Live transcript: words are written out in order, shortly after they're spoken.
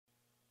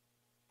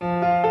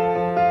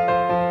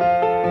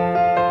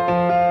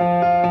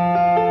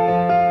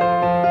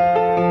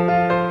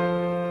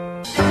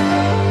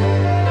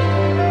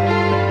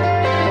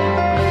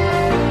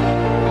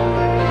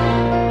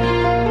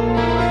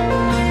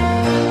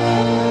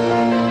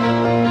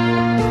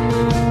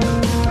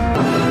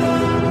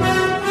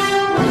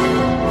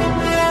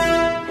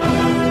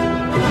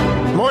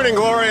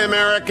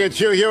It's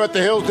Hugh Hewitt.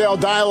 The Hillsdale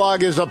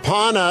Dialogue is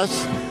upon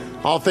us.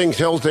 All things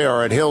Hillsdale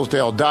are at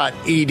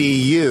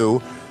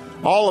hillsdale.edu.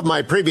 All of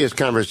my previous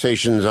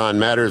conversations on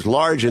matters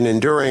large and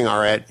enduring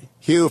are at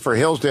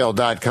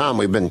hughforhillsdale.com.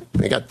 We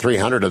got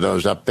 300 of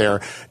those up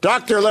there.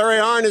 Dr. Larry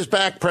Arnn is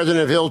back,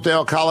 president of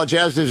Hillsdale College,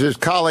 as is his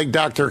colleague,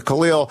 Dr.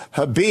 Khalil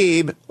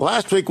Habib.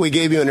 Last week, we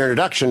gave you an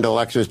introduction to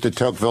Alexis de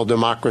Tocqueville,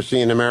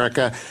 Democracy in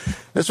America.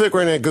 This week,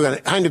 we're going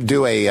to kind of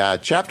do a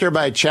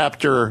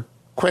chapter-by-chapter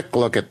quick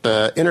look at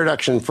the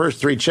introduction, first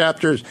three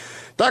chapters.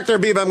 Dr.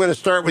 Habib, I'm going to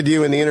start with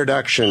you in the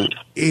introduction.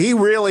 He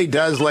really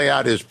does lay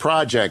out his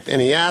project, and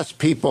he asks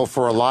people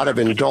for a lot of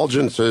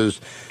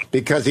indulgences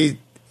because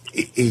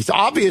he's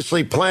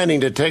obviously planning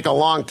to take a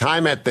long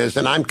time at this,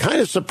 and I'm kind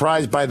of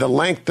surprised by the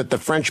length that the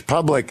French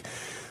public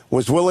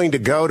was willing to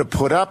go to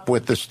put up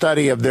with the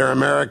study of their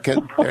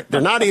American. They're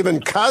not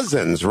even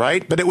cousins,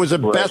 right? But it was a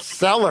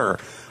bestseller,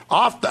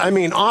 off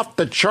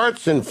the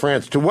charts in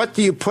France. To what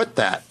do you put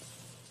that?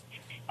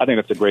 I think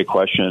that's a great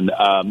question.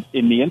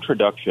 In the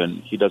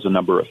introduction, he does a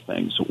number of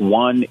things.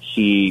 One,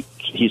 he's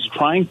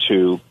trying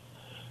to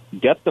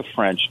get the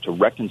French to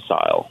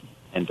reconcile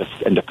and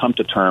to come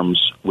to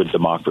terms with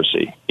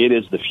democracy. It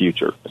is the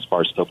future, as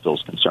far as Tocqueville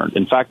is concerned.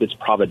 In fact, it's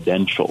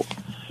providential.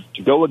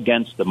 To go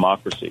against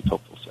democracy,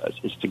 Tocqueville says,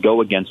 is to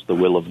go against the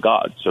will of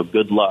God. So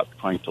good luck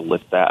trying to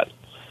lift that.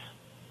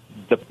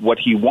 What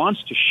he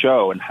wants to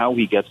show and how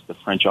he gets the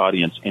French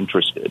audience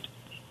interested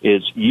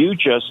is you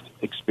just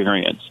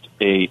experienced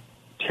a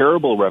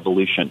terrible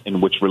revolution in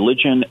which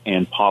religion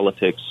and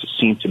politics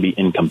seem to be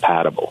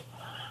incompatible.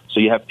 So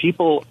you have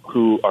people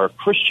who are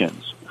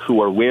Christians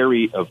who are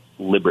wary of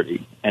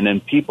liberty, and then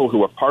people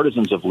who are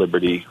partisans of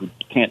liberty who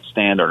can't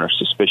stand or are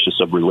suspicious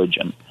of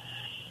religion.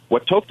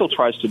 What Tocqueville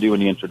tries to do in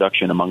the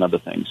introduction, among other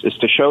things, is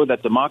to show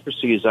that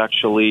democracy is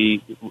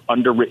actually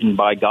underwritten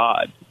by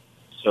God.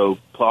 So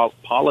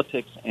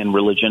politics and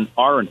religion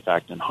are, in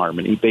fact, in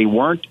harmony. They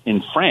weren't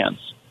in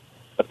France,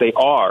 but they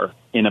are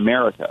in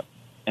America.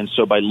 And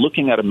so by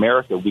looking at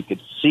America, we could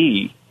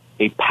see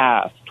a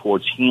path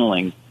towards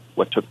healing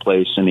what took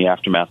place in the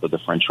aftermath of the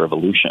French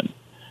Revolution.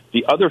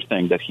 The other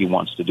thing that he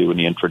wants to do in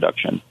the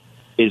introduction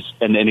is,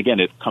 and again,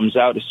 it comes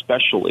out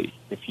especially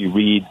if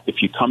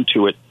you come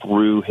to it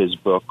through his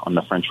book on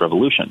the French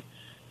Revolution,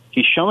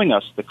 he's showing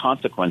us the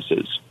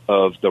consequences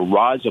of the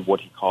rise of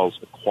what he calls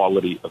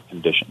equality of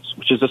conditions,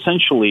 which is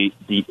essentially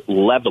the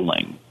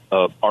leveling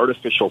of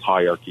artificial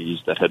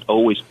hierarchies that had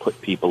always put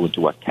people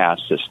into a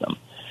caste system.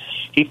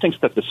 He thinks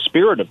that the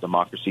spirit of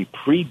democracy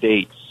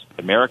predates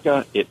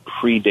America. It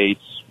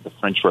predates the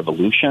French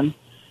Revolution.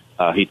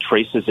 He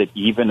traces it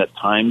even at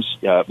times,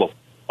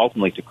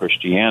 ultimately to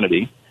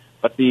Christianity,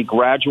 but the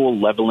gradual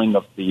leveling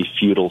of the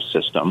feudal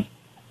system,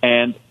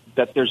 and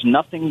that there's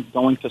nothing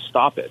going to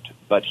stop it.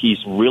 But he's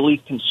really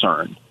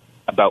concerned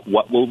about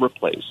what will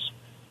replace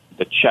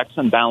the checks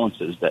and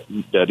balances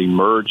that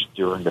emerged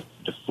during the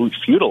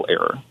feudal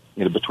era,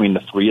 between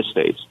the three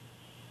estates.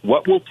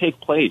 What will take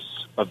place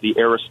of the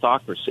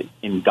aristocracy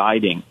in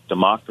guiding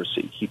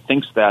democracy? He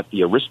thinks that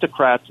the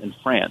aristocrats in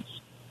France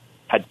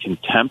had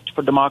contempt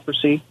for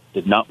democracy,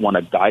 did not want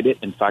to guide it.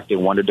 In fact, they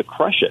wanted to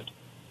crush it.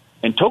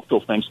 And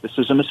Tocqueville thinks this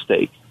is a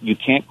mistake. You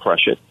can't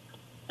crush it.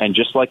 And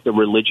just like the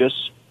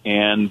religious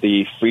and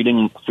the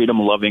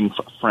freedom-loving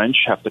French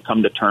have to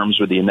come to terms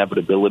with the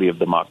inevitability of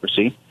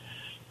democracy,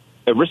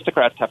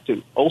 aristocrats have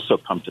to also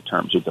come to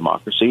terms with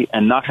democracy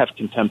and not have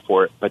contempt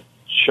for it, but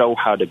show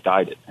how to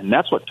guide it. And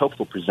that's what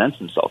Tocqueville presents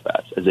himself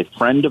as a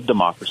friend of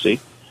democracy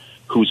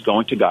who's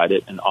going to guide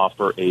it and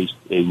offer a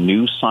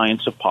new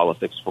science of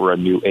politics for a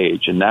new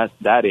age. And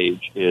that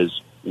age is,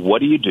 what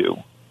do you do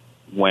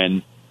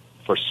when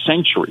for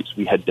centuries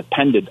we had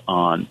depended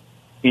on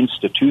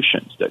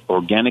institutions that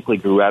organically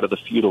grew out of the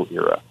feudal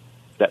era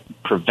that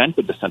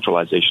prevented the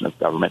centralization of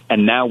government,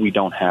 and now we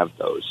don't have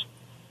those.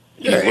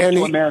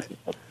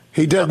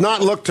 He does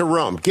not look to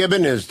Rome.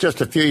 Gibbon is just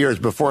a few years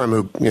before him,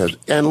 who is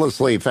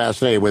endlessly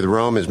fascinated with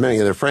Rome, as many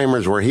of the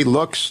framers were. He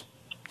looks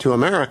to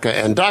America.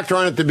 And Dr.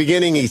 Arnn, at the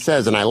beginning, he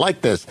says, and I like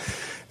this,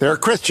 there are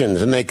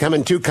Christians, and they come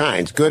in two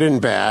kinds, good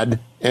and bad.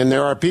 And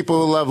there are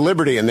people who love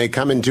liberty, and they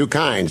come in two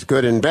kinds,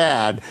 good and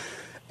bad.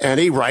 And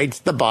he writes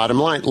the bottom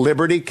line,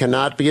 liberty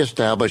cannot be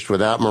established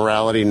without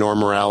morality, nor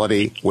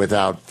morality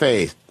without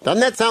faith. Doesn't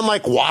that sound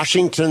like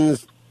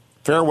Washington's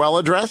farewell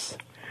address?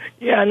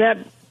 Yeah, and that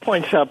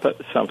points up at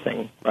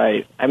something,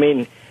 right? I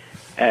mean,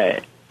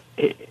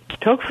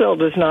 Tocqueville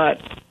does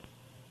not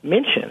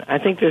mention, I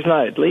think there's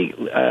not,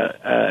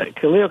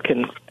 Khalil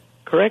can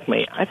correct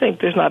me, I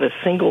think there's not a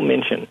single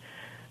mention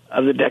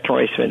of the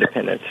Declaration of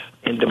Independence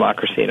in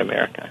Democracy in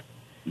America.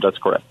 That's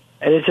correct.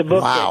 And it's a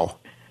book. Wow.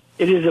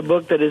 It is a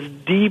book that is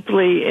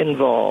deeply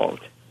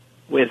involved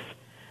with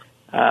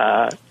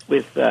the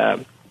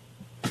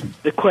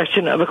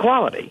question of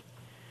equality.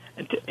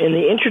 In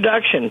the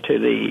introduction to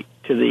the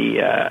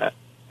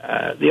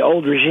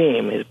old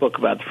regime, his book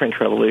about the French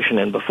Revolution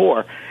and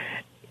before,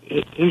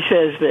 he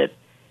says that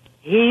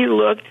he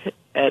looked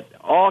at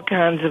all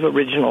kinds of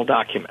original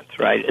documents,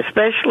 right,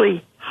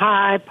 especially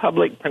high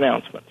public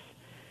pronouncements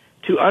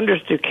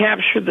to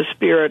capture the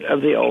spirit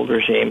of the old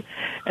regime.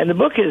 And the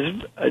book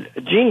is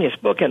a genius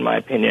book, in my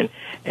opinion,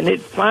 and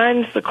it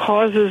finds the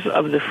causes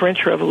of the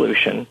French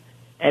Revolution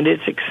and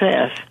its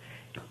success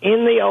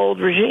in the old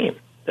regime,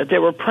 that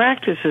there were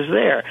practices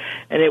there.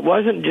 And it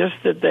wasn't just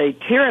that they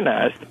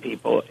tyrannized the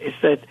people, it's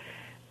that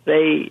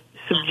they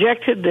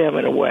subjected them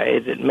in a way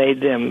that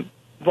made them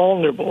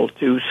vulnerable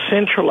to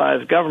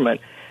centralized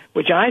government,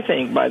 which I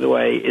think, by the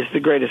way, is the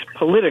greatest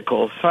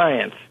political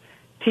science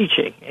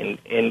teaching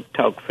in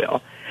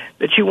Tocqueville,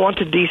 that you want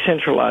to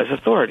decentralize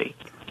authority.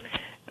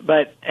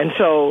 And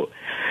so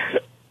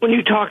when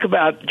you talk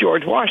about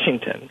George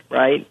Washington,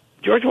 right,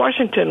 George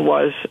Washington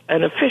was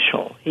an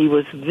official. He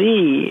was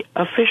the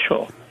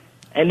official.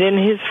 And in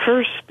his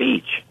first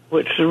speech,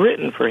 which was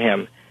written for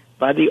him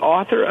by the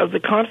author of the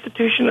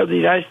Constitution of the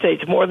United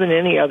States more than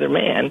any other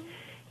man,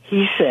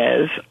 he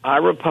says,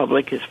 our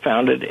republic is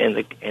founded in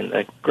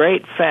the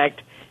great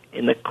fact,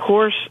 in the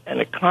course and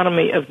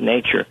economy of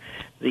nature,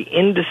 the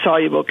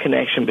indissoluble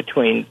connection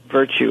between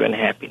virtue and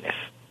happiness.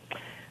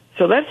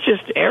 So that's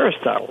just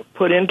Aristotle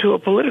put into a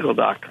political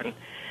doctrine.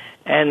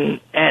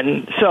 And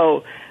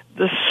so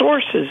the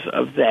sources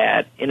of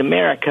that in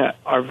America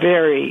are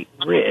very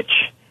rich.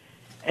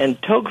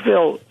 And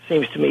Tocqueville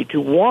seems to me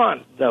to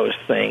want those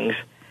things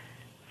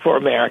for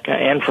America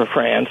and for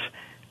France,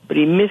 but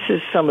he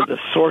misses some of the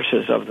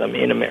sources of them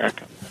in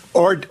America.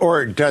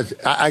 Or does,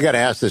 I got to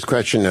ask this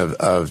question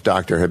of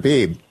Dr.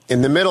 Habib.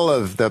 In the middle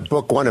of the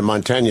book, one of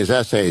Montaigne's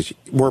essays,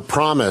 we're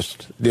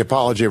promised the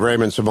Apology of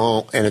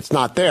Raymond-Simon, and it's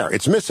not there.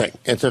 It's missing.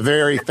 It's a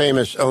very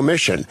famous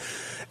omission.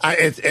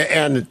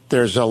 And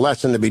there's a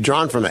lesson to be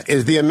drawn from it.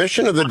 Is the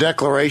omission of the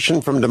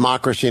Declaration from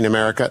Democracy in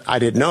America, I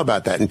didn't know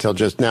about that until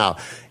just now,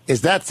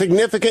 is that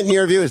significant in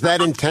your view? Is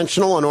that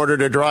intentional in order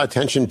to draw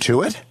attention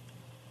to it?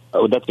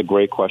 Oh, that's a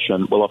great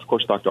question. Well, of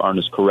course, Dr. Arnn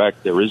is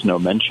correct. There is no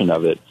mention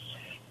of it.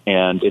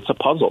 And it's a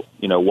puzzle.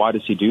 Why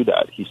does he do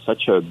that? He's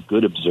such a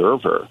good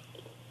observer.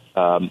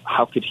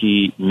 How could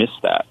he miss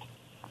that?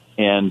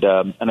 And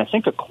I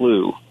think a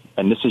clue,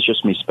 and this is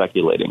just me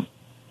speculating,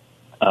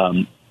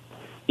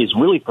 is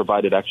really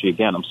provided actually,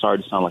 again, I'm sorry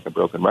to sound like a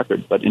broken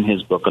record, but in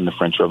his book on the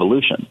French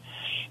Revolution.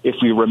 If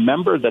we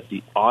remember that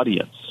the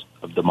audience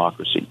of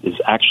democracy is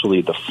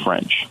actually the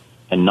French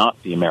and not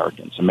the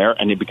Americans,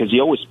 and because he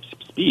always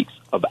speaks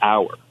of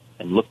our,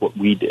 and look what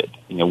we did,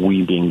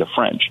 we being the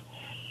French.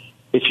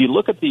 If you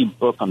look at the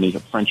book on the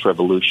French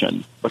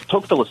Revolution, what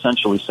Tocqueville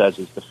essentially says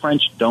is the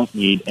French don't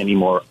need any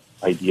more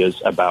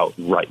ideas about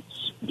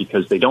rights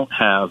because they don't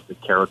have the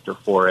character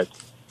for it.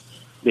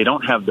 They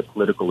don't have the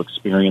political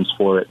experience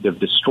for it. They've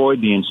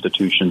destroyed the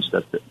institutions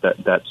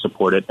that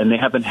support it, and they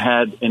haven't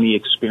had any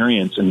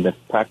experience in the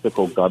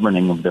practical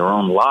governing of their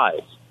own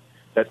lives.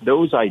 That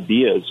those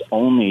ideas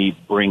only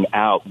bring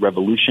out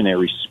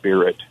revolutionary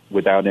spirit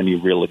without any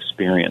real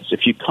experience.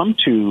 If you come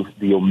to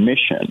the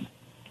omission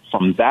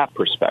from that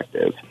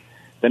perspective,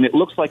 then it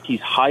looks like he's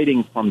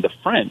hiding from the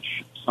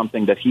French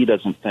something that he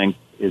doesn't think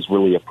is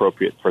really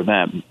appropriate for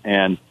them,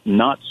 and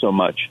not so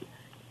much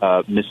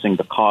missing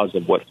the cause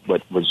of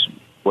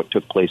what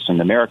took place in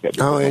America.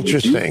 Oh,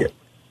 interesting.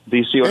 Do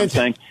you see what I'm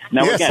saying?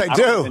 Now, yes, again, I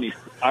do.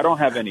 I don't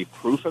have any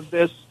proof of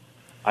this.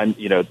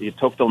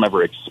 Tocqueville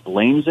never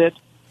explains it.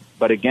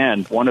 But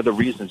again, one of the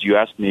reasons you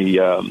asked me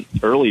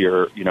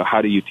earlier,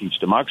 how do you teach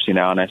democracy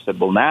now? And I said,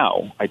 well,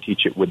 now I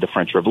teach it with the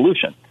French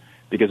Revolution,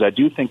 because I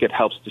do think it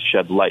helps to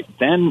shed light.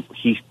 Then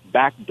he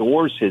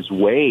backdoors his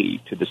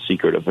way to the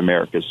secret of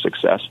America's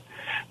success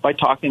by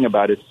talking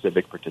about its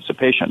civic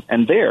participation.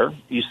 And there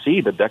you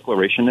see the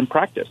Declaration in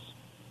practice.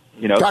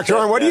 Dr.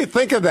 Arnn, what do you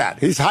think of that?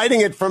 He's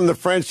hiding it from the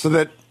French so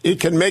that he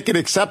can make it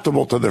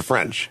acceptable to the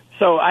French.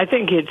 So I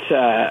think it's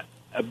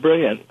a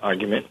brilliant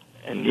argument,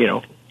 and,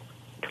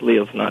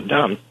 Khalil's not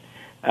dumb.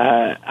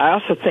 I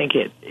also think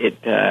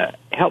it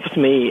helps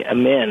me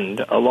amend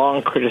a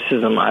long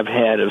criticism I've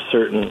had of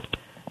certain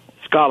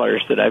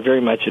scholars that I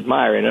very much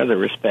admire in other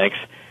respects,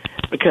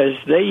 because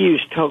they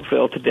use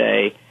Tocqueville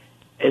today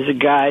as a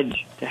guide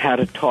to how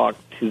to talk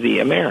to the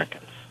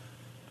Americans.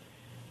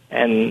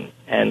 And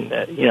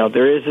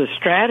there is a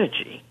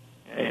strategy,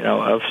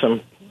 of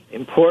some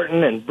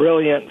important and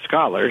brilliant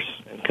scholars,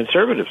 and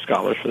conservative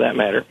scholars for that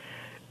matter,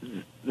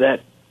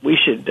 that we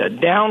should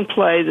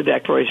downplay the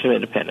Declaration of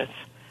Independence.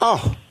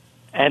 Oh.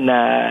 And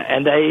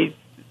they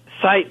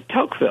cite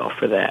Tocqueville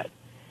for that.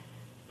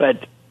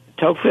 But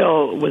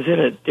Tocqueville was in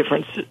a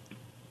different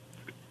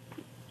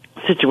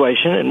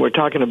situation, and we're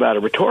talking about a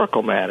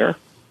rhetorical matter.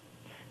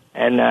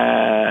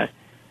 And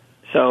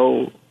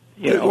so,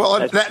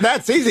 Well,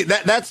 that's easy.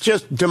 That's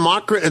just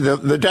democracy.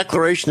 The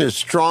Declaration is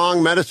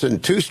strong medicine,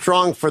 too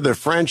strong for the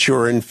French, who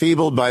are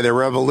enfeebled by the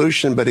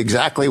Revolution, but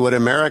exactly what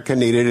America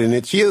needed in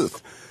its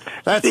youth.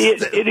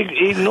 It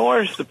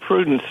ignores the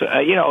prudence,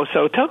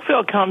 so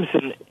Tocqueville comes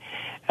in.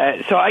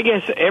 So I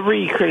guess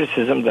every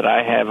criticism that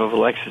I have of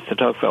Alexis de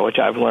Tocqueville, which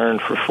I've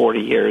learned for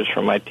 40 years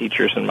from my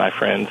teachers and my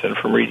friends and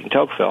from reading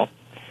Tocqueville,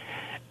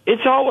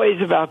 it's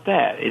always about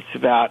that. It's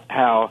about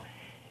how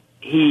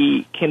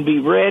he can be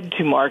read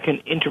to mark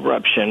an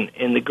interruption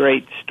in the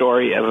great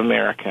story of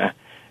America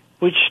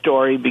which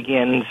story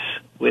begins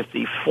with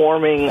the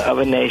forming of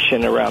a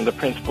nation around the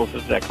principles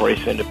of the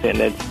Declaration of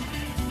Independence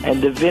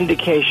and the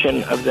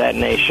vindication of that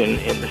nation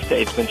in the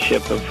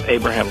statesmanship of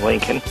Abraham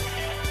Lincoln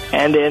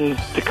and in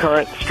the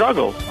current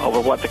struggle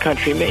over what the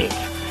country means.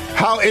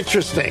 How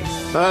interesting.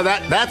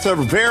 That's a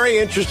very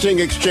interesting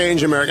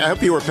exchange, America. I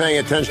hope you were paying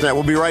attention to that.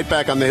 We'll be right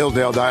back on the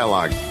Hillsdale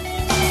Dialogue.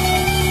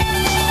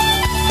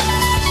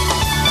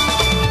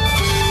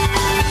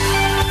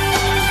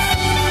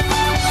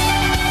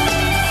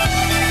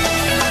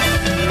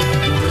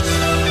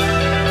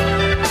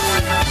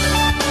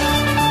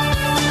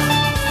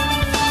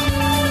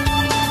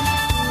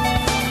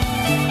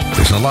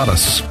 There's a lot of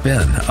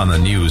spin on the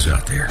news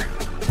out there.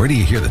 Where do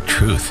you hear the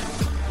truth?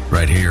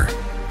 Right here,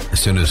 as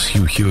soon as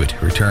Hugh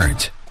Hewitt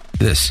returns.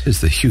 This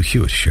is the Hugh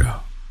Hewitt Show.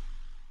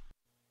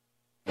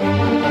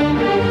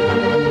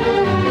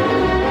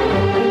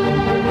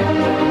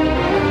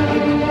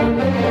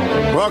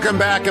 Welcome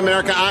back,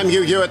 America. I'm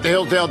Hugh Hewitt. The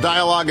Hillsdale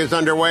Dialogue is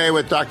underway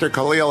with Dr.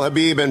 Khalil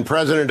Habib and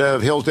President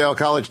of Hillsdale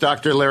College,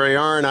 Dr. Larry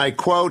Arnn. I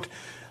quote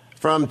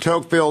from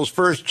Tocqueville's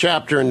first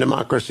chapter in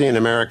Democracy in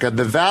America: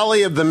 "The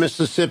valley of the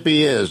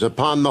Mississippi is,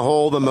 upon the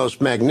whole, the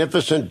most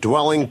magnificent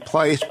dwelling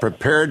place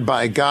prepared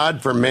by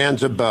God for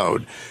man's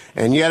abode.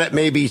 And yet it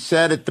may be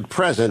said at the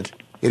present,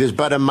 it is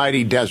but a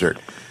mighty desert."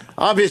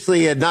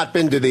 Obviously, he had not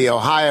been to the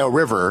Ohio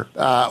River,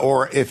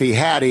 or if he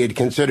had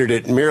considered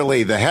it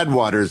merely the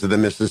headwaters of the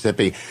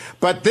Mississippi.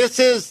 But this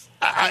is,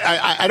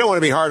 I don't want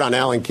to be hard on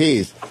Alan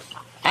Keyes.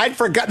 I'd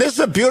forgot. This is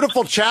a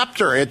beautiful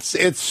chapter. It's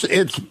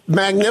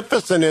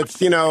magnificent.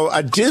 It's,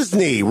 a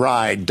Disney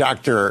ride,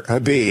 Dr.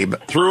 Habib,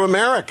 through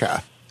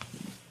America.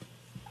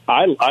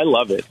 I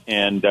love it.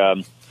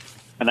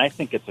 And I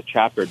think it's a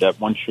chapter that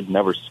one should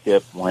never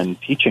skip when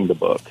teaching the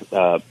book.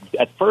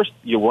 At first,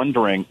 you're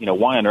wondering,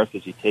 why on earth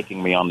is he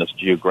taking me on this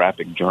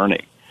geographic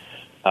journey?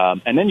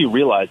 And then you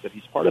realize that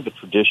he's part of a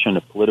tradition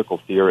of political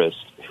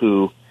theorists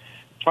who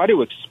try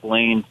to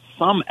explain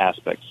some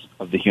aspects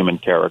of the human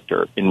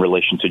character in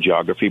relation to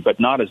geography, but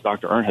not, as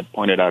Dr. Arnn had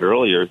pointed out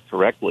earlier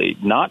correctly,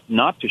 not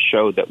to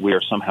show that we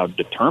are somehow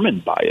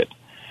determined by it,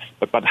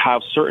 but how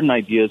certain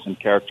ideas and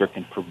character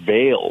can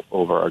prevail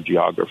over our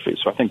geography.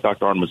 So I think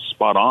Dr. Arnn was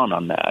spot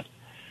on that.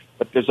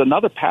 But there's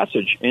another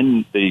passage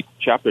in the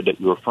chapter that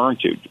you're referring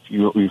to, if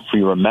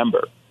you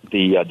remember,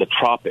 the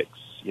tropics,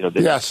 this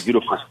yes.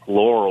 beautiful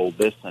floral,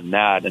 this and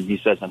that, and he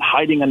says, and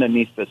hiding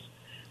underneath this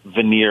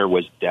veneer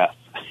was death.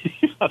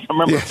 I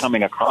remember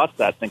coming across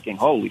that thinking,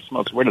 holy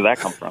smokes, where did that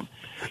come from?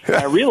 And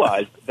I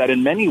realized that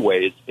in many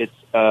ways it's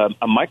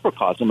a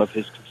microcosm of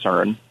his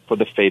concern for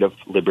the fate of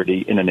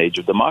liberty in an age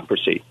of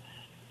democracy.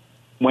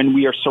 When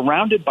we are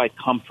surrounded by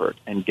comfort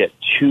and get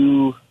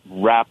too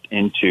wrapped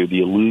into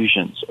the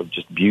illusions of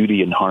just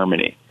beauty and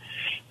harmony,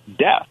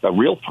 death, a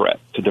real threat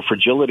to the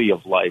fragility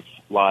of life,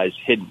 lies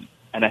hidden.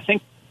 And I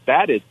think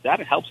that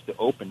helps to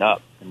open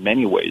up, in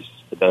many ways,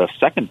 the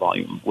second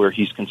volume, where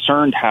he's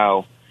concerned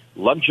how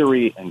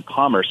luxury and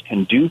commerce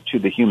can do to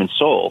the human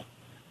soul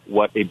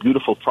what a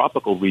beautiful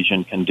tropical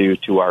region can do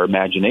to our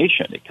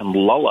imagination. It can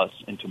lull us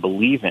into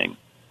believing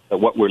that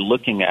what we're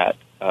looking at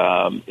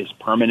is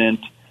permanent,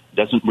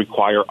 doesn't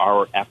require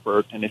our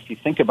effort. And if you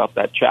think about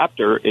that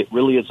chapter, it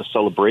really is a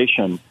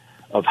celebration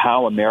of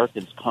how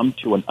Americans come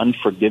to an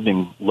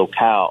unforgiving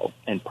locale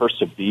and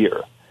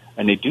persevere.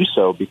 And they do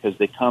so because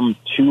they come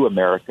to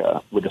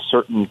America with a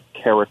certain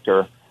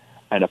character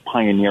and a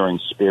pioneering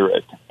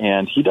spirit.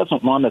 And he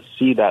doesn't want to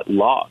see that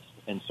lost.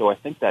 And so I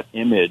think that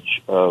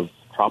image of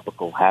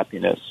tropical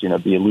happiness,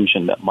 the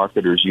illusion that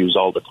marketers use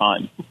all the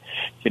time,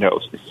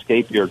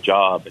 escape your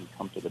job and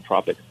come to the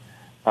tropics,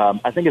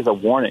 I think is a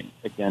warning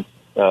against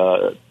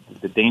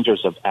the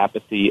dangers of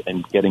apathy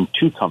and getting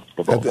too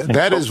comfortable.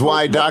 That is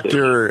why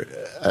Dr.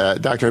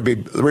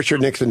 Habib,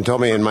 Richard Nixon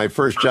told me in my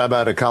first job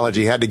out of college,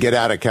 he had to get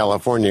out of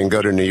California and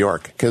go to New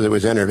York because it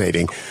was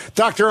enervating.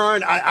 Dr.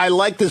 Arnn, I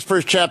like this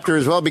first chapter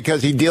as well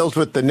because he deals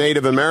with the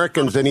Native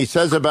Americans, and he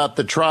says about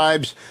the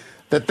tribes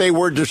that they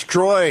were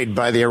destroyed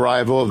by the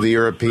arrival of the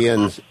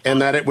Europeans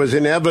and that it was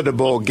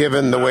inevitable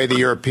given the way the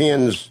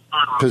Europeans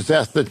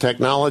possessed the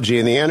technology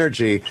and the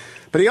energy.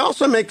 But he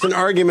also makes an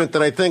argument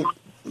that I think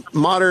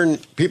modern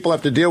people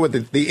have to deal with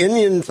it. The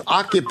Indians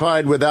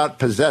occupied without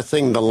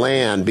possessing the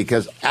land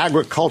because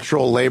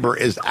agricultural labor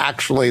is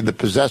actually the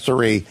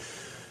possessory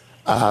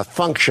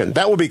function.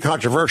 That will be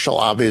controversial,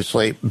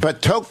 obviously,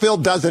 but Tocqueville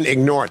doesn't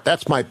ignore it.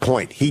 That's my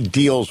point. He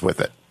deals with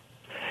it.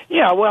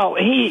 Yeah, well,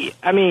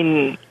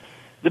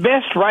 the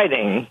best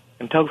writing,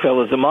 and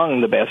Tocqueville is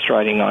among the best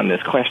writing on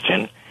this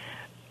question,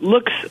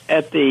 looks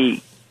at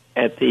the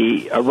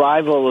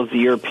arrival of the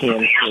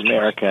Europeans to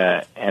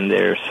America and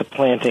their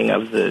supplanting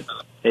of the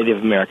Native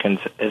Americans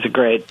as a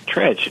great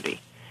tragedy.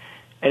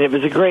 And it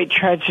was a great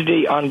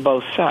tragedy on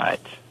both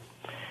sides.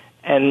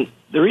 And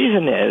the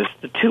reason is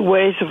the two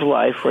ways of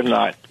life were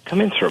not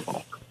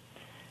commensurable.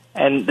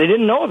 And they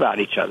didn't know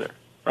about each other,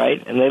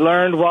 right? And they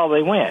learned while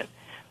they went.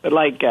 But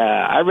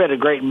I read a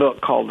great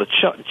book called The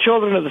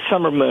Children of the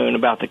Summer Moon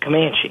about the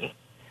Comanche,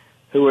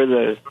 who were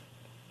the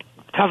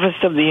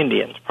toughest of the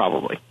Indians,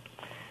 probably.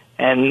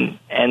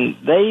 and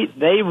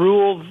they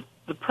ruled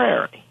the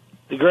prairie,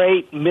 the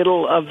great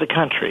middle of the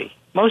country,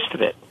 most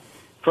of it,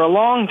 for a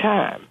long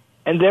time.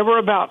 And there were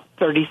about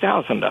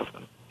 30,000 of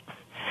them.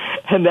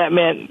 And that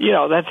meant,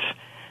 that's,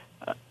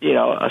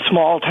 a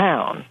small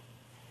town.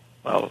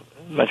 Well,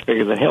 much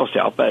bigger than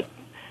Hillsdale. But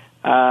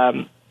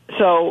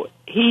so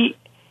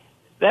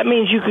that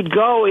means you could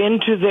go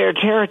into their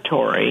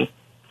territory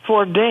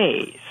for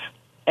days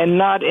and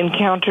not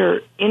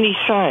encounter any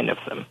sign of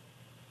them,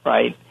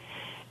 right?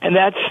 And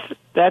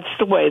that's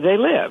the way they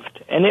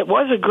lived. And it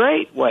was a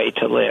great way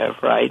to live,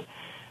 right?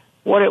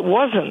 What it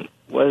wasn't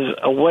was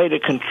a way to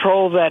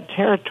control that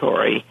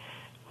territory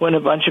when a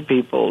bunch of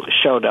people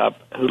showed up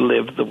who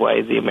lived the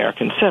way the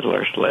American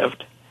settlers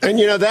lived. And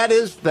that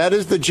is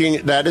the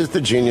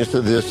genius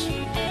of this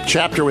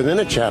chapter within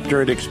a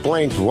chapter. It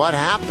explains what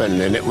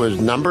happened, and it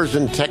was numbers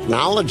and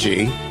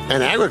technology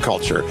and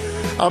agriculture.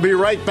 I'll be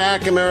right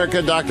back,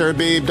 America. Dr.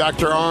 Habib,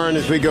 Dr. Arnn,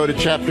 as we go to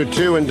Chapter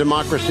 2 in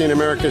Democracy in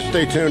America.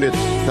 Stay tuned. It's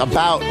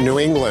about New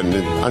England.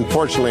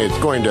 Unfortunately, it's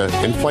going to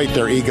inflate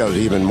their egos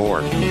even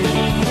more.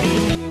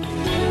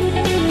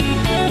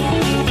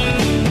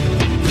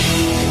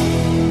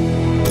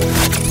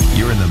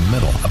 You're in the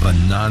middle of a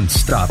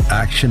non-stop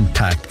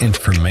action-packed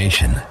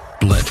information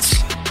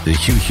blitz. The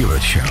Hugh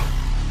Hewitt Show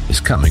is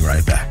coming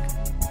right back.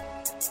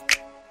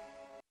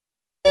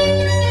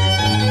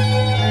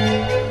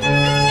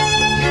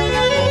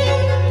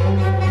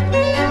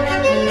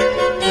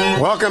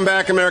 Welcome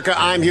back, America.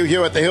 I'm Hugh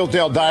Hewitt. The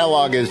Hillsdale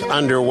Dialogue is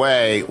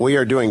underway. We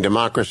are doing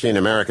Democracy in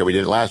America. We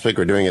did it last week.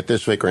 We're doing it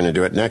this week. We're going to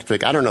do it next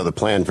week. I don't know the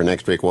plan for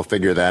next week. We'll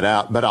figure that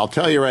out. But I'll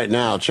tell you right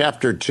now,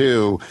 Chapter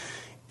 2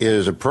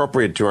 is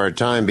appropriate to our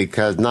time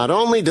because not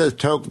only does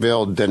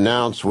Tocqueville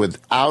denounce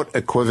without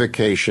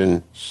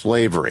equivocation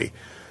slavery,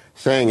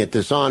 saying it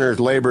dishonors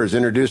laborers,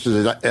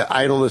 introduces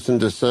idleness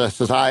into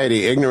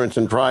society, ignorance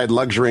and pride,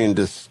 luxury and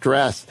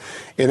distress.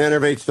 It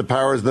enervates the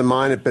powers of the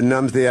mind. It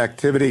benumbs the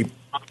activity.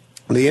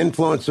 The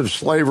influence of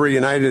slavery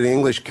united in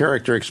English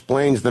character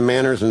explains the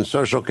manners and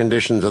social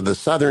conditions of the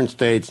southern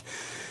states.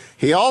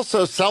 He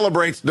also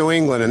celebrates New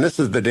England, and this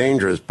is the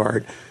dangerous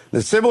part.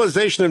 The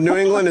civilization of New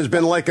England has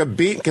been like a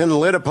beacon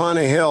lit upon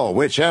a hill,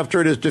 which,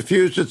 after it has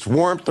diffused its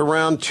warmth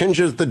around,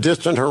 tinges the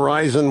distant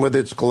horizon with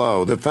its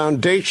glow. The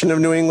foundation of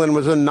New England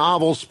was a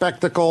novel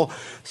spectacle,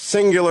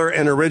 singular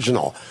and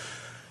original.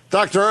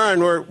 Dr.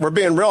 Arnn, we're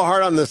being real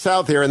hard on the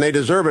South here, and they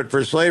deserve it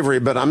for slavery,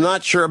 but I'm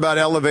not sure about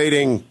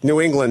elevating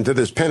New England to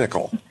this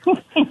pinnacle.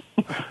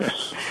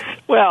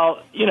 Well,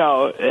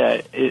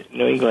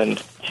 New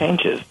England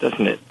changes,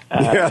 doesn't it?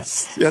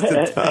 Yes,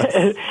 it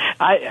does.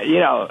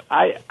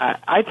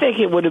 I think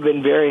it would have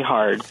been very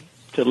hard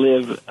to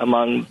live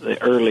among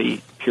the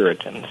early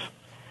Puritans,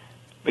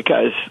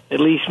 because at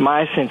least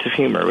my sense of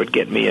humor would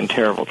get me in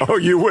terrible trouble. Oh,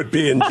 you would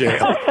be in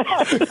jail.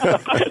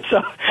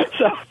 so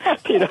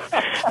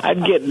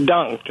I'd get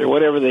dunked or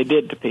whatever they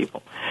did to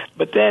people.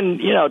 But then,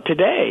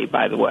 today,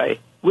 by the way,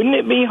 wouldn't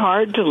it be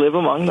hard to live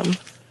among them?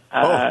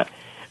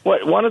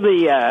 One of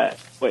the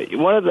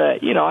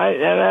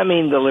I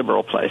mean the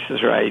liberal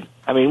places, right?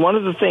 I mean, one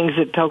of the things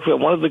that Tocqueville,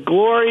 one of the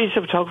glories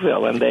of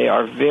Tocqueville, and they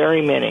are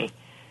very many,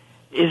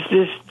 is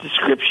this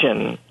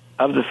description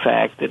of the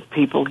fact that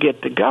people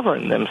get to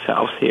govern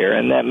themselves here,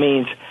 and that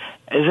means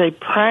as a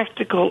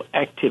practical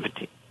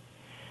activity.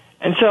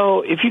 And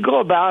so if you go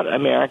about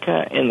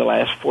America in the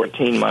last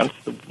 14 months,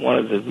 one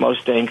of the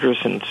most dangerous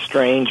and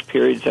strange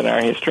periods in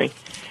our history,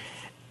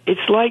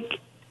 it's like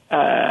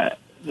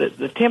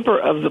the temper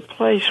of the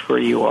place where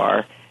you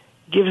are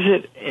gives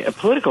it, a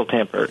political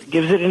temper,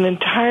 gives it an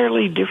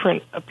entirely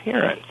different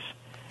appearance.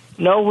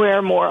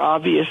 Nowhere more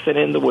obvious than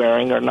in the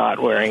wearing or not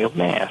wearing of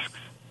masks.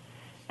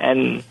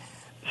 And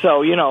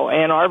so,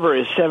 Ann Arbor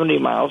is 70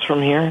 miles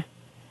from here.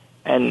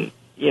 And,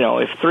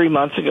 if 3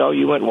 months ago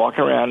you went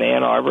walking around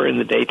Ann Arbor in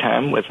the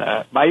daytime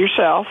by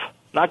yourself,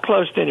 not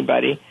close to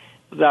anybody,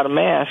 without a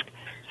mask,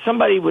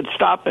 somebody would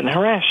stop and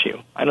harass you.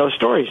 I know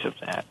stories of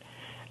that.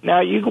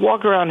 Now, you can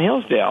walk around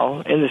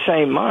Hillsdale in the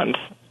same month,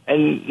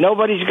 and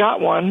nobody's got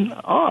one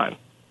on.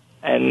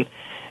 And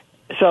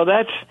so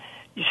that's,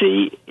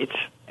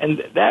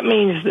 and that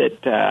means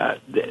that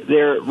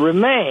there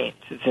remains,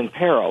 it's in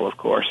peril, of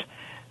course,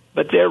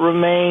 but there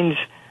remains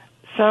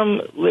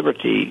some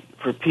liberty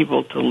for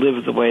people to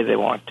live the way they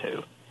want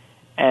to.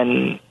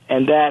 And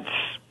that's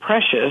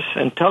precious.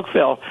 And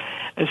Tocqueville,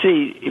 and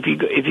see, if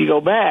you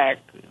go back,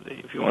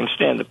 if you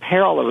understand the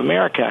peril of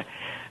America,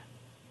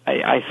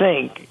 I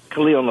think,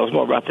 Khalil knows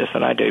more about this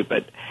than I do,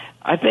 but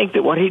I think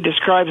that what he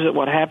describes of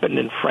what happened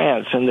in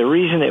France, and the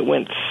reason it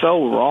went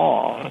so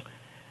wrong,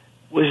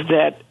 was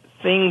that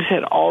things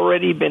had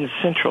already been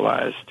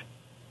centralized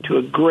to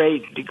a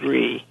great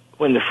degree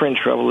when the French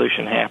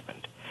Revolution happened.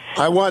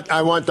 I want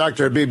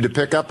Dr. Habib to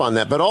pick up on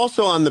that, but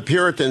also on the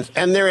Puritans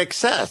and their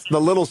excess. The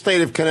little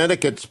state of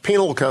Connecticut's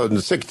penal code in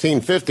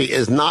 1650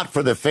 is not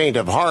for the faint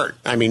of heart.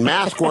 I mean,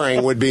 mask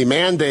wearing would be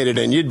mandated,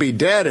 and you'd be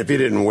dead if you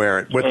didn't wear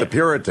it with the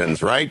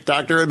Puritans, right,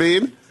 Dr.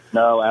 Habib?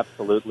 No,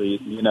 absolutely.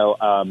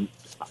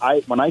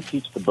 When I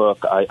teach the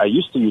book, I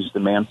used to use the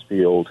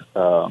Mansfield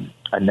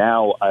And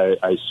now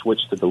I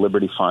switched to the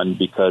Liberty Fund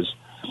because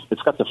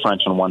it's got the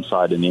French on one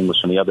side and the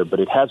English on the other, but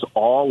it has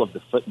all of the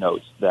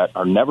footnotes that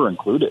are never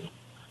included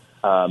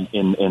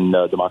in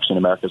Democracy in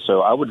America.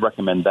 So I would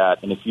recommend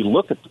that. And if you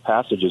look at the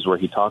passages where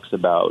he talks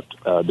about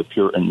the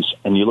Puritans,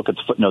 and you look at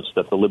the footnotes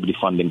that the Liberty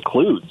Fund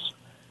includes,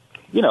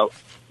 you know,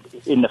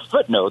 in the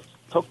footnotes,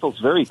 Tocqueville's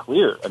very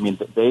clear. I mean,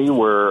 they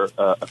were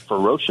a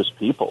ferocious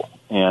people,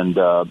 and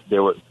they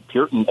were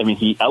Puritan. I mean,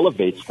 he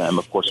elevates them,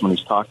 of course, when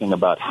he's talking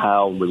about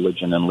how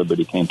religion and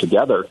liberty came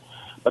together.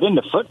 But in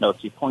the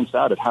footnotes, he points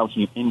out at how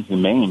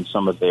inhumane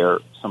some of their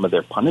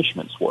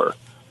punishments were.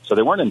 So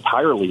they weren't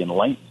entirely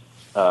enlightened,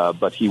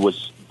 but he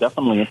was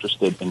definitely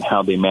interested in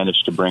how they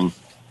managed to bring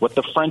what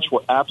the French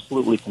were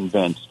absolutely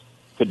convinced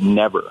could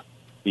never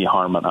be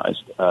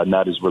harmonized, and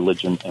that is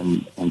religion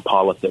and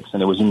politics.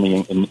 And it was in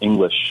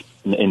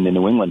the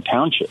New England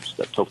townships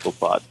that Tocqueville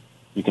thought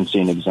you can see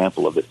an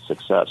example of its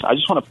success. I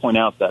just want to point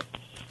out that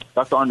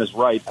Dr. Arndt is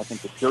right. I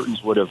think the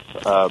Puritans would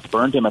have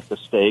burned him at the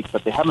stake,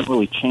 but they haven't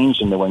really changed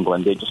in New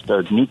England. They just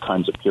are new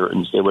kinds of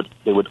Puritans. They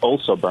would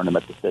also burn him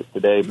at the stake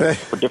today, but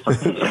for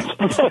different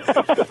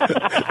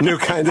reasons. New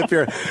kinds of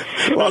Puritans.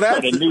 Well,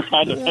 that's a new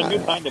kind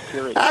of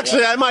Puritan.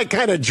 Actually, I might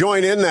kind of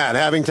join in that.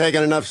 Having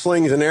taken enough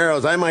slings and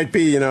arrows, I might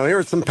be.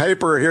 Here's some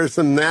paper, here's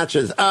some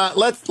matches.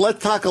 Let's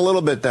talk a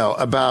little bit though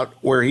about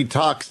where he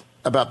talks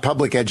about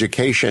public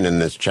education in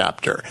this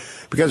chapter,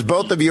 because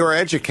both of you are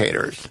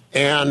educators,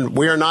 and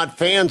we are not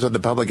fans of the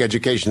public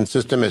education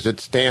system as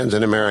it stands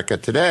in America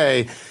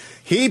today.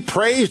 He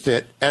praised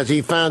it as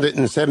he found it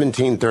in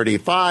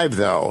 1735,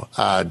 though,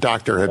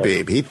 Dr.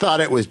 Habib. He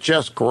thought it was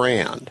just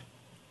grand.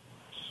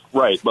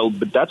 Right. Well,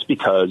 but that's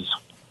because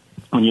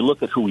when you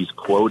look at who he's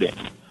quoting,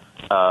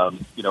 in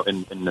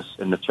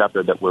the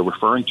chapter that we're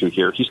referring to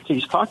here,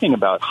 he's talking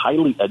about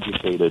highly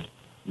educated,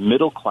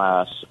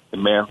 middle-class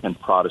American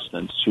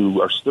Protestants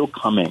who are still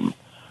coming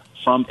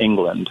from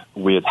England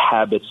with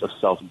habits of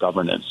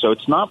self-governance. So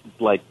it's not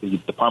like the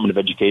Department of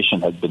Education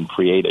has been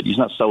created. He's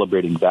not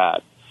celebrating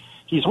that.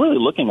 He's really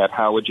looking at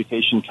how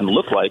education can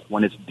look like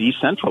when it's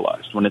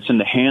decentralized, when it's in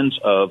the hands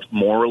of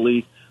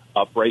morally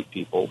upright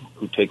people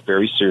who take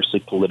very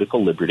seriously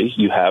political liberty.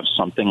 You have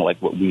something like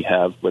what we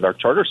have with our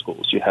charter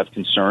schools. You have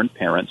concerned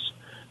parents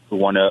who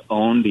want to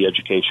own the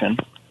education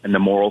and the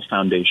moral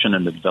foundation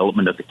and the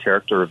development of the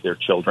character of their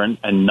children,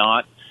 and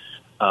not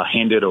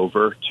hand it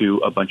over to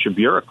a bunch of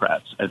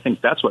bureaucrats. I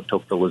think that's what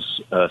Tocqueville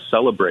was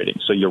celebrating.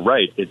 So you're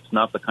right, it's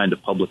not the kind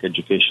of public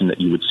education that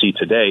you would see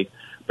today,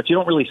 but you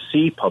don't really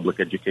see public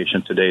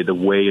education today the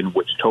way in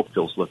which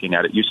Tocqueville's looking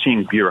at it. You're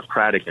seeing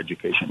bureaucratic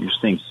education. You're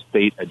seeing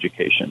state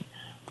education.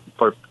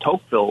 For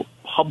Tocqueville,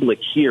 public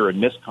here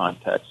in this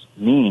context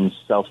means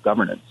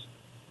self-governance.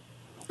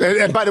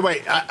 And by the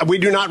way, we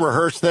do not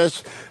rehearse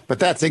this, but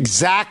that's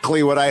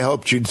exactly what I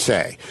hoped you'd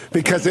say,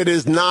 because it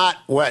is not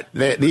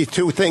these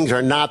two things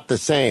are not the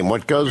same.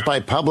 What goes by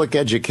public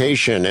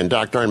education, and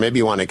Dr. Arndt, maybe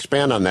you want to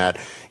expand on that,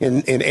 in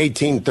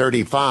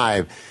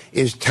 1835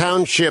 is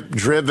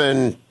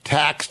township-driven,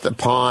 taxed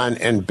upon,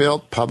 and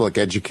built public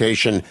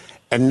education,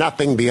 and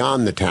nothing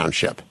beyond the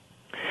township.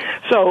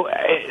 So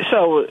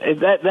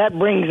that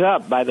brings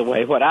up, by the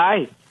way,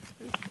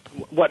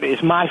 what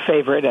is my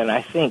favorite and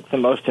I think the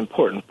most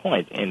important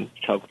point in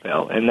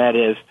Tocqueville, and that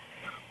is,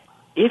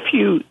 if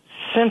you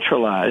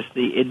centralize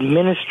the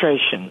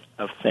administration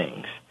of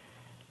things,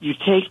 you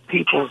take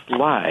people's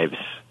lives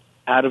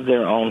out of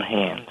their own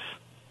hands,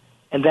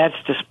 and that's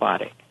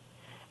despotic.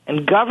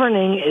 And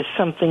governing is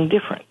something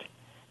different.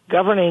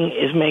 Governing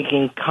is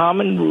making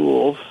common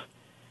rules,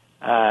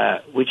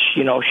 which,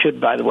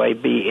 should, by the way,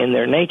 be in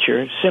their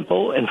nature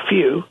simple and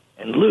few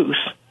and loose,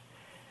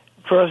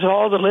 for us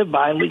all to live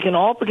by, and we can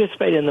all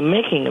participate in the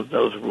making of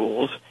those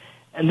rules,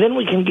 and then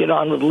we can get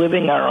on with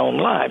living our own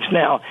lives.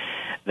 Now,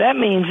 that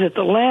means that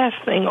the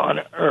last thing on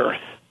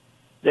earth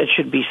that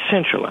should be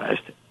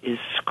centralized is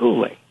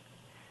schooling.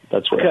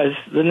 That's right. Because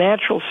the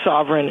natural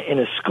sovereign in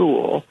a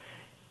school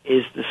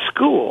is the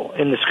school,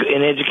 in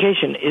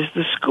education is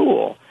the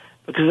school,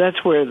 because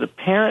that's where the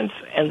parents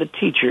and the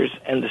teachers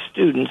and the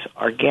students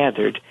are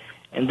gathered,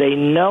 and they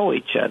know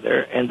each other,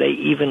 and they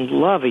even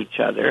love each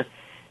other,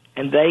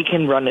 and they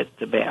can run it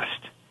the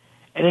best.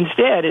 And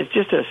instead, it's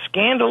just a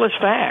scandalous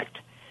fact.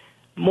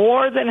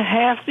 More than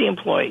half the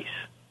employees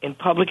in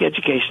public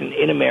education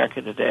in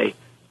America today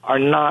are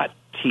not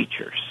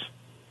teachers.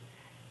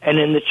 And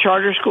in the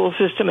charter school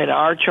system, in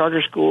our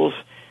charter schools,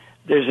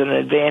 there's an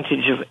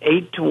advantage of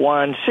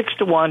 8-to-1,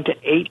 6-to-1 to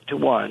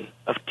 8-to-1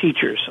 of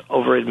teachers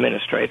over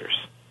administrators.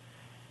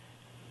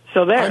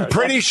 So I'm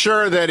pretty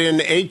sure that in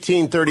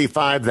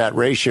 1835 that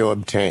ratio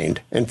obtained.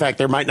 In fact,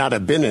 there might not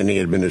have been any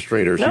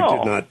administrators who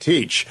did not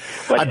teach.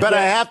 But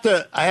I have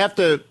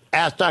to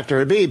ask Dr.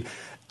 Habib,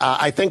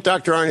 I think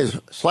Dr. Arnn is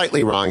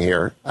slightly wrong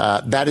here.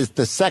 That is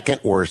the second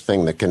worst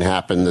thing that can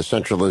happen, the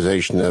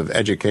centralization of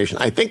education.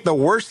 I think the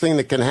worst thing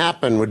that can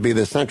happen would be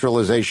the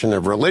centralization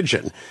of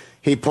religion.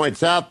 He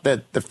points out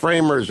that the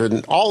framers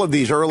and all of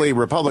these early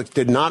republics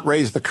did not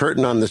raise the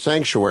curtain on the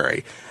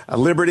sanctuary.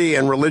 Liberty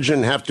and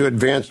religion have to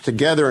advance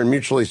together and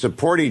mutually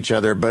support each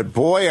other. But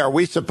boy, are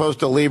we supposed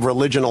to leave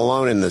religion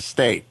alone in the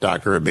state,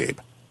 Dr. Habib.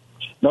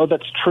 No,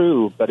 that's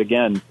true. But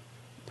again,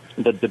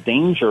 the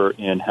danger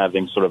in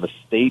having sort of a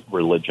state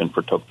religion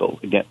for Tocqueville,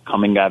 again,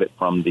 coming at it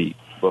from the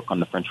book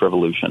on the French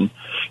Revolution,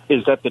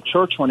 is that the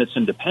church, when it's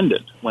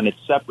independent, when it's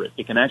separate,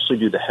 it can actually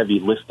do the heavy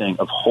lifting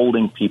of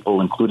holding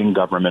people, including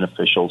government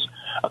officials,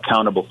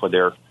 accountable for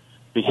their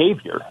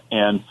behavior.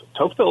 And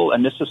Tocqueville,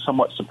 and this is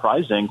somewhat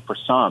surprising for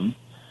some,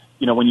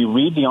 when you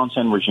read the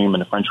Ancien Regime in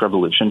the French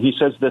Revolution, he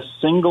says the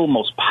single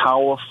most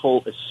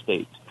powerful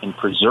estate in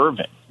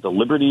preserving the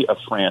liberty of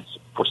France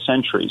for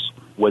centuries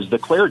was the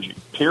clergy,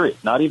 period,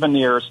 not even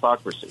the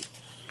aristocracy.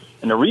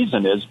 And the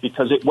reason is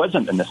because it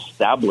wasn't an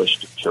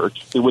established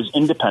church. It was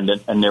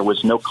independent, and there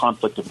was no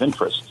conflict of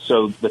interest.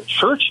 So the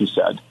church, he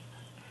said,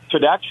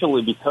 should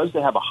actually, because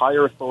they have a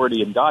higher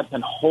authority in God,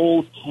 can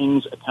hold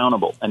kings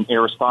accountable and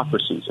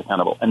aristocracies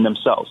accountable and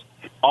themselves.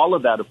 All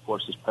of that, of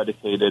course, is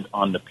predicated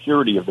on the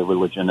purity of the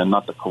religion and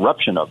not the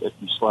corruption of it.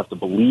 You still have to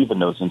believe in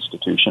those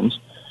institutions.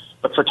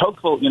 But for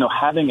Tocqueville,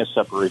 having a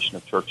separation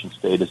of church and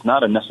state is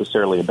not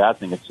necessarily a bad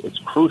thing. It's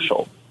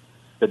crucial.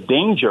 The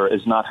danger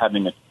is not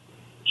having a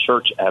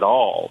church at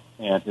all.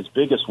 And his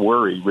biggest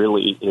worry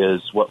really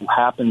is what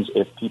happens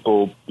if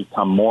people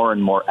become more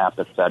and more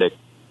apathetic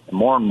and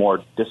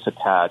more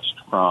disattached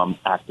from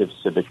active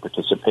civic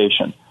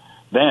participation.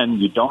 Then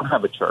you don't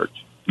have a church.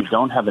 You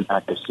don't have an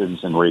active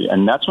citizenry.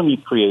 And that's when you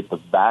create the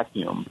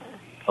vacuum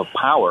of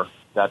power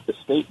that the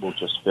state will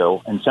just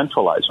fill and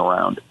centralize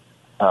around.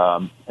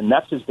 And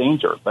that's his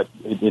danger. But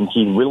he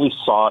really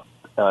thought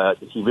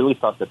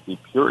that the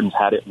Puritans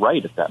had it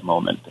right at that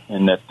moment,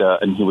 and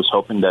and he was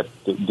hoping that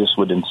this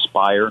would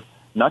inspire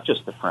not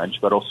just the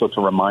French, but also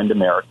to remind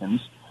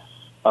Americans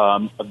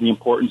of the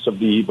importance of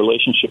the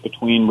relationship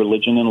between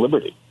religion and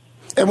liberty.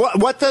 And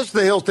what does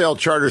the Hillsdale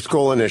Charter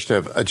School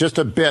Initiative, just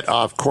a bit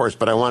off course,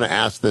 but I want to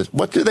ask this,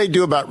 what do they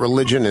do about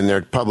religion in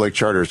their public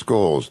charter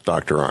schools,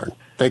 Dr. Arnn?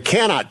 They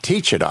cannot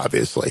teach it,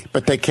 obviously,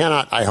 but they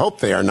cannot, I hope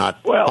they are not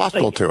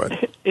hostile to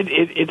it.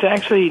 It's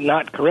actually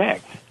not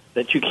correct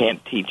that you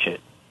can't teach it.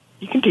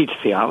 You can teach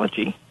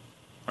theology,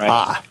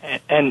 right?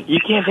 And you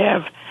can't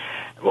have,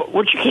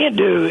 what you can't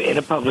do in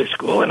a public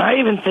school, and I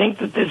even think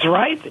that it's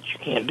right that you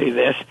can't do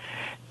this,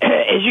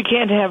 is you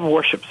can't have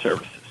worship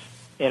services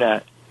in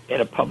a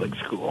public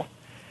school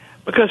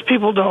because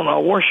people don't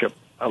all worship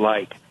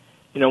alike.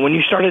 When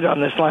you started on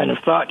this line of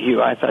thought,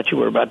 I thought you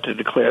were about to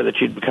declare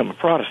that you'd become a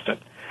Protestant.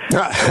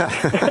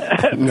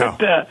 No.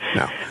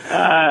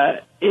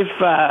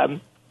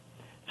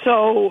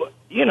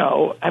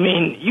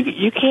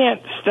 You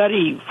can't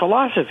study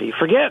philosophy.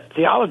 Forget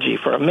theology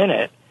for a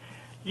minute.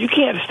 You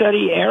can't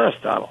study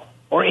Aristotle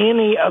or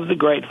any of the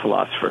great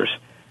philosophers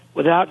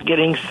without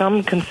getting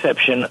some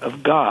conception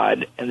of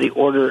God and the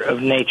order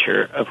of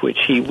nature of which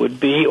he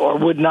would be or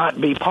would not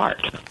be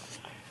part.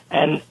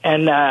 And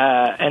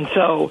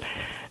so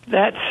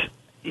that's,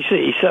 you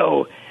see,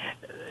 so...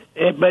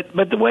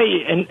 But the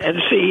way, and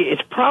see,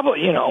 it's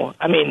probably,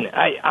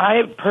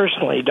 I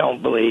personally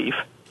don't believe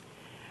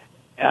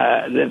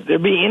that there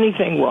be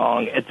anything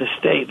wrong at the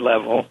state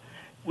level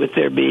with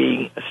there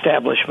being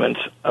establishments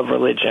of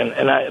religion.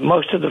 And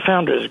most of the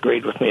founders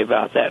agreed with me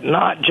about that,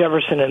 not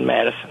Jefferson and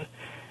Madison.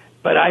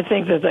 But I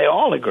think that they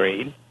all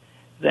agreed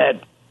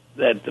that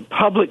the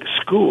public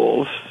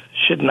schools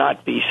should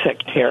not be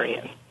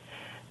sectarian.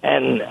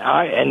 And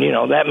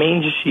that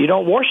means you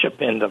don't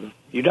worship in them.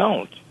 You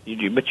don't. You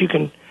do, but you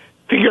can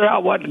figure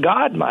out what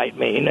God might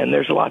mean, and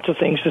there's lots of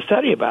things to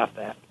study about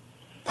that.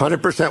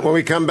 100% when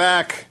we come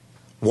back.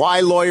 Why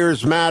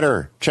Lawyers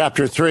Matter,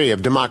 Chapter 3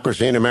 of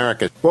Democracy in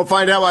America. We'll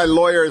find out why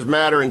lawyers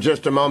matter in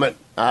just a moment.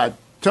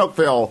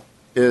 Tocqueville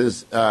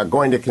is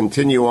going to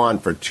continue on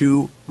for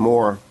 2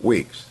 more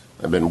weeks.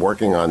 I've been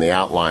working on the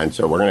outline,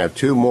 so we're going to have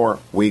 2 more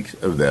weeks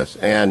of this.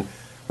 And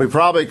we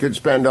probably could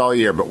spend all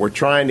year, but we're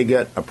trying to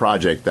get a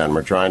project done.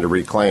 We're trying to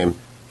reclaim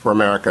for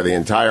America the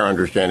entire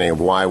understanding of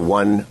why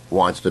one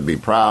wants to be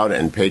proud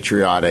and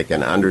patriotic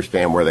and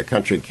understand where the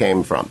country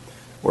came from.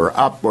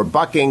 We're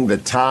bucking the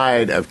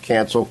tide of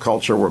cancel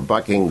culture. We're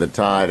bucking the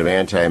tide of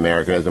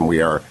anti-Americanism.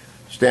 We are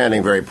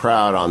standing very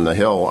proud on the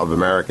hill of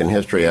American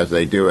history as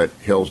they do at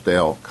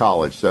Hillsdale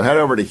College. So head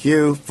over to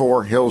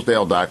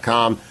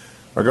hugh4hillsdale.com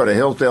or go to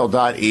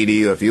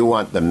hillsdale.edu if you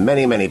want the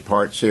many, many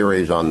part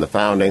series on the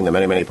founding, the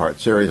many, many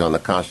part series on the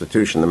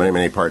Constitution, the many,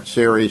 many part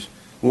series.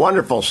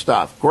 Wonderful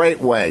stuff. Great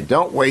way.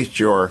 Don't waste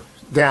your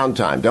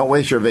downtime. Don't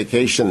waste your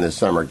vacation this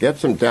summer. Get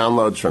some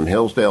downloads from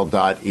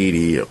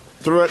hillsdale.edu.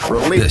 Through it,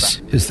 relief.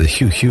 This is the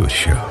Hugh Hewitt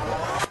Show.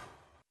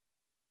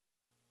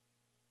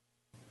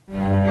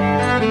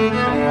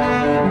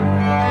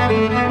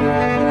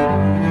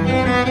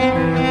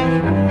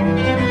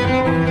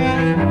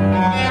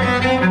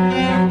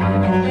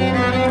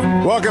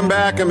 Welcome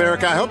back,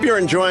 America. I hope you're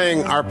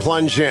enjoying our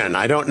plunge in.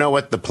 I don't know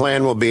what the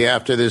plan will be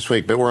after this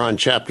week, but we're on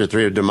Chapter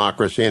 3 of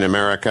Democracy in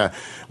America,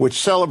 which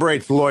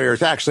celebrates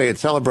lawyers. Actually, it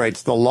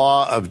celebrates the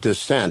law of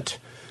dissent,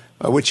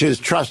 which is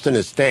trust in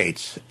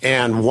estates,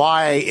 and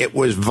why it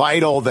was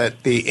vital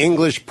that the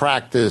English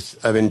practice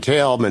of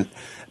entailment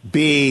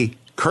be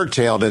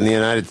curtailed in the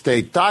United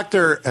States.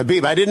 Dr.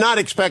 Habib, I did not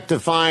expect to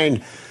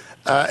find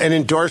an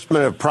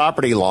endorsement of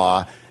property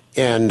law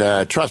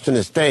and trust in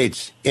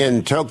estates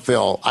in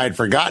Tocqueville. I'd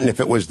forgotten if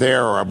it was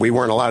there or we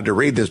weren't allowed to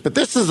read this. But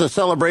this is a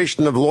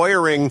celebration of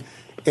lawyering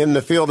in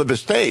the field of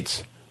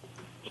estates.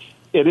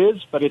 It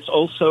is, but it's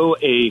also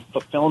a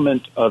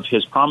fulfillment of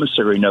his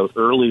promissory note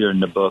earlier in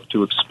the book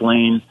to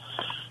explain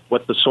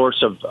what the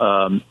source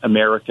of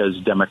America's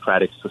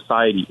democratic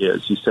society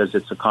is. He says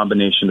it's a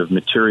combination of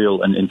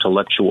material and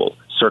intellectual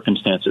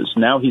circumstances.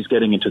 Now he's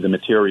getting into the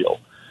material.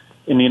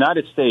 In the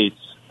United States,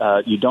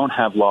 you don't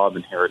have law of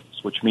inheritance,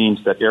 which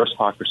means that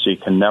aristocracy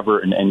can never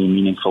in any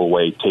meaningful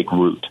way take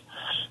root.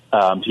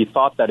 He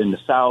thought that in the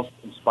South,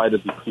 in spite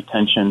of the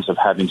pretensions of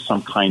having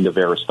some kind of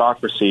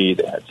aristocracy,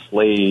 they had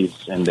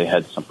slaves and they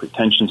had some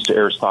pretensions to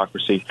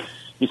aristocracy.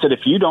 He said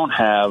if you don't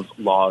have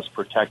laws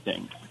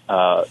protecting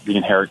the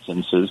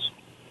inheritances,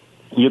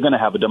 you're going to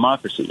have a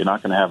democracy. You're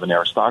not going to have an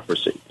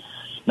aristocracy.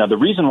 Now, the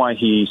reason why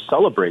he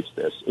celebrates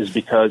this is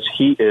because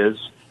he is,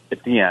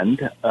 at the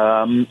end,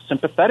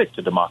 sympathetic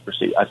to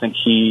democracy. I think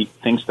he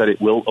thinks that it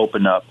will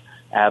open up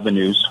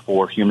avenues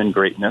for human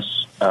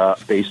greatness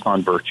based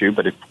on virtue,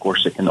 but of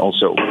course it can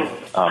also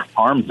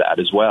harm that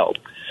as well.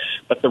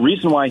 But the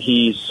reason why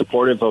he's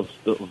supportive of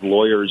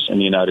lawyers in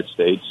the United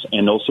States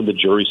and also the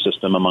jury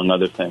system, among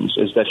other things,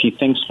 is that he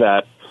thinks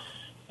that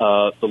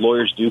the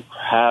lawyers do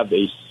have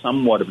a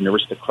somewhat of an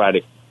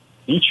aristocratic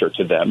feature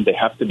to them. They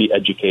have to be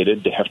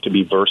educated. They have to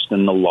be versed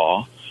in the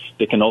law.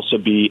 They can also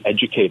be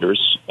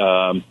educators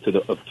for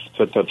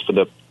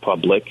the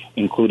public,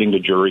 including the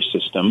jury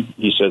system.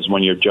 He says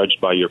when you're judged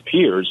by your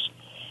peers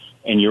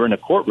and you're in a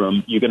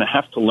courtroom, you're going to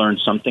have to learn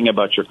something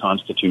about your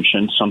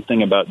Constitution,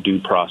 something about due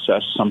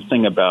process,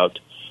 something about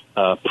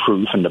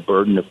proof and the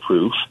burden of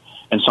proof,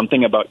 and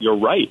something about your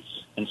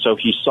rights. And so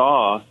he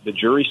saw the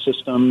jury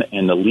system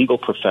and the legal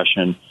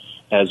profession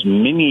as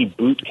mini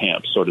boot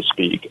camps, so to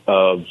speak,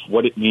 of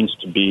what it means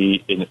to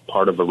be in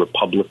part of a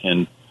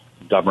Republican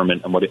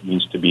government and what it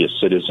means to be a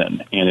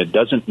citizen. And it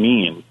doesn't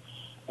mean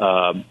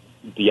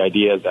the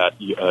idea that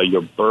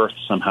your birth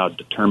somehow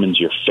determines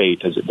your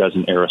fate as it does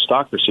in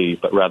aristocracy,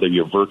 but rather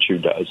your virtue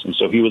does. And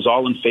so he was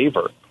all in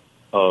favor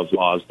of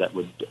laws that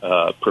would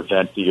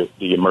prevent the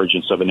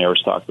emergence of an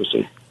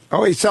aristocracy.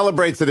 Oh, he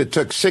celebrates that it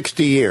took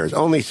 60 years,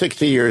 only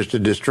 60 years to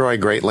destroy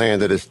great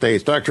land and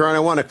estates. Dr. Arnn, I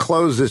want to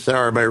close this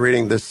hour by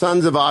reading, the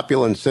sons of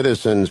opulent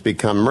citizens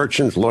become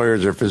merchants,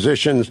 lawyers, or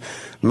physicians.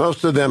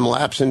 Most of them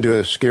lapse into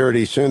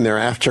obscurity soon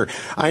thereafter.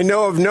 I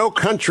know of no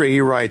country,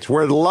 he writes,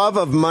 where the love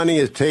of money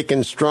has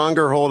taken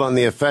stronger hold on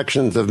the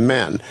affections of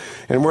men,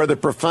 and where the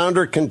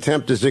profounder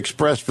contempt is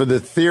expressed for the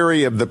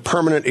theory of the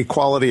permanent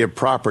equality of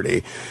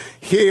property.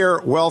 Here,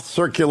 wealth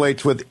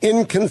circulates with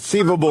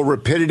inconceivable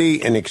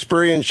rapidity, and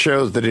experience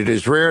shows that it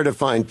is rare to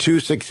find two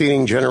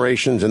succeeding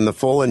generations in the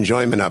full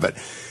enjoyment of it.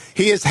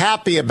 He is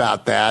happy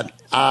about that.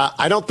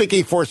 I don't think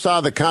he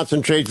foresaw the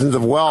concentrations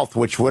of wealth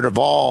which would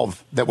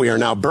evolve that we are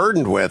now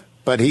burdened with,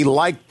 but he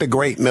liked the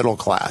great middle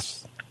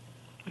class.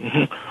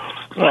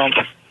 Mm-hmm. Well,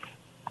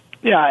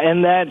 yeah,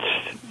 and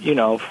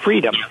that's,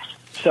 freedom.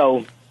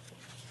 So,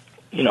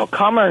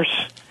 commerce,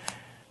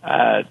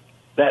 that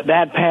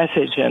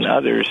passage and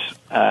others,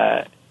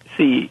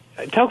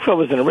 Tocqueville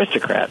was an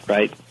aristocrat,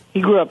 right?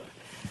 He grew up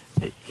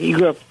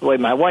the way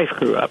my wife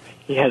grew up.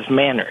 He has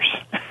manners.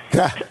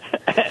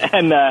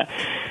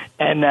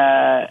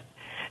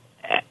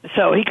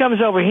 So he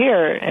comes over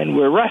here, and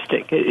we're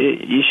rustic.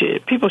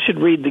 People should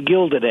read The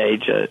Gilded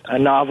Age, a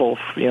novel,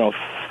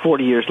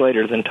 40 years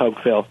later than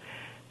Tocqueville,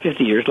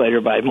 50 years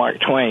later by Mark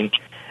Twain.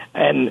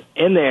 And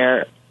in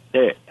there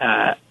there's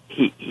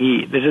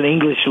an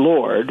English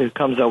lord who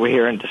comes over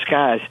here in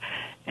disguise,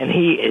 and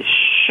he is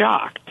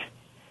shocked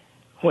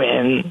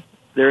when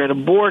they're in a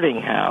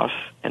boarding house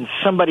and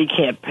somebody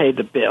can't pay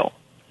the bill.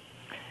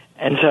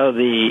 And so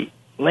the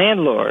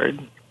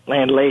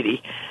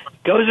landlady,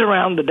 goes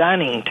around the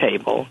dining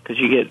table, because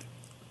you get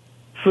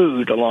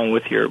food along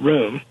with your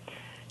room,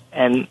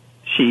 and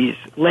she's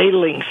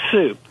ladling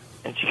soup.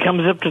 And she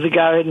comes up to the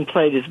guy who hadn't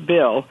paid his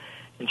bill,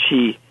 and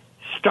she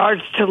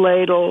starts to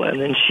ladle, and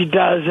then she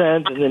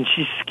doesn't, and then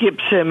she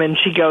skips him, and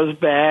she goes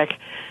back.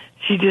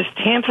 She just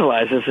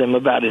tantalizes him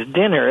about his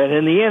dinner, and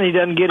in the end, he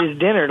doesn't get his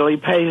dinner till he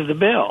pays the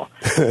bill.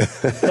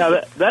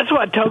 Now, that's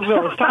what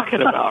Tocqueville was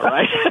talking about,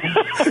 right?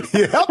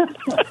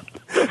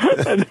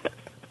 Yep.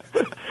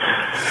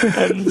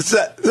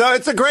 So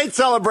it's a great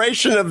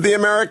celebration of the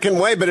American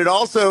way, but it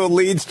also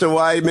leads to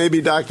why,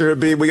 maybe, Dr.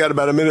 Habib, we got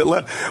about a minute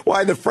left,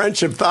 why the French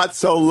have thought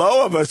so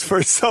low of us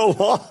for so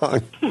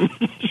long.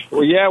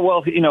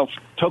 Well,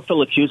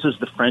 Tocqueville accuses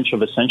the French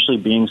of essentially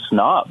being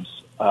snobs.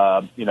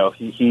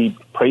 He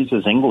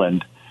praises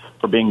England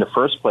for being the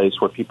first place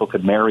where people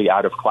could marry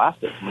out of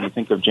classes. When you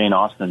think of Jane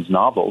Austen's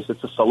novels,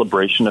 it's a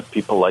celebration of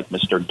people like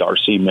Mr.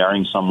 Darcy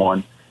marrying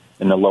someone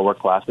in the lower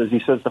classes. He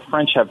says the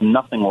French have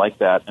nothing like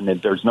that, and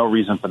that there's no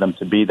reason for them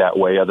to be that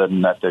way other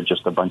than that they're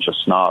just a bunch of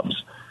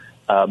snobs.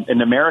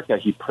 In America,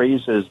 he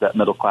praises that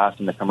middle class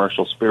and the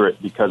commercial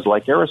spirit because,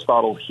 like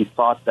Aristotle, he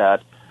thought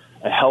that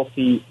a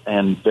healthy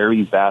and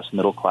very vast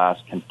middle class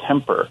can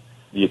temper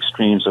the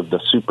extremes of the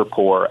super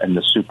poor and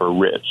the super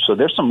rich. So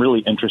there's some really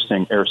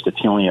interesting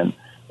Aristotelian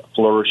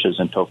flourishes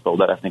in Tocqueville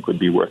that I think would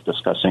be worth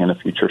discussing in a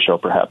future show,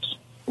 perhaps.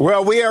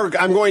 Well,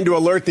 I'm going to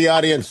alert the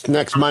audience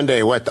next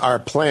Monday what our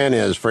plan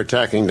is for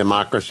attacking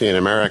democracy in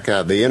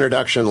America. The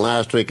introduction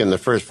last week and the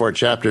first 4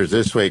 chapters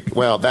this week,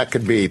 well, that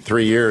could be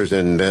 3 years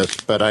in this,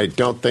 but I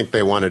don't think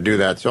they want to do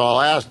that. So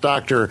I'll ask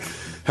Dr.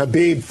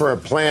 Habib for a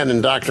plan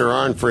and Dr.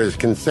 Arnn for his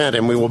consent,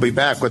 and we will be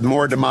back with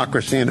more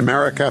democracy in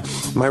America.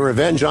 My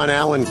revenge on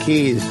Alan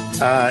Keyes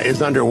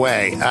is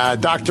underway.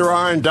 Dr.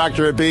 Arnn,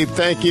 Dr. Habib,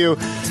 thank you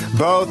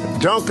both.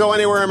 Don't go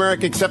anywhere,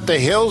 America, except to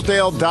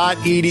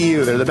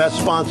Hillsdale.edu. They're the best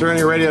sponsor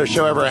any radio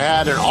show ever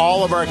had, and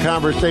all of our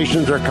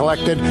conversations are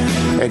collected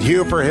at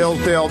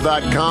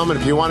HughforHillsdale.com. And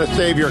if you want to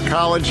save your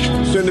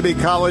soon-to-be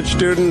college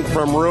student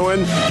from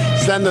ruin,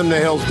 send them to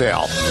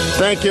Hillsdale.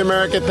 Thank you,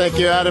 America. Thank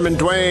you, Adam and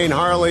Dwayne,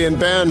 Harley and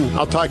Ben.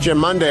 I'll talk to you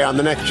Monday on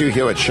the next Hugh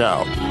Hewitt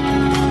Show.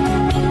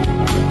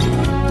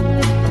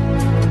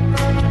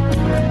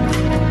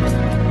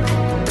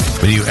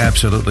 When you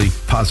absolutely,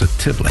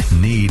 positively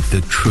need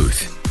the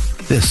truth,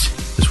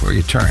 this is where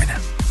you turn.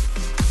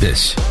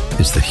 This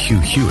is the Hugh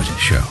Hewitt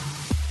Show.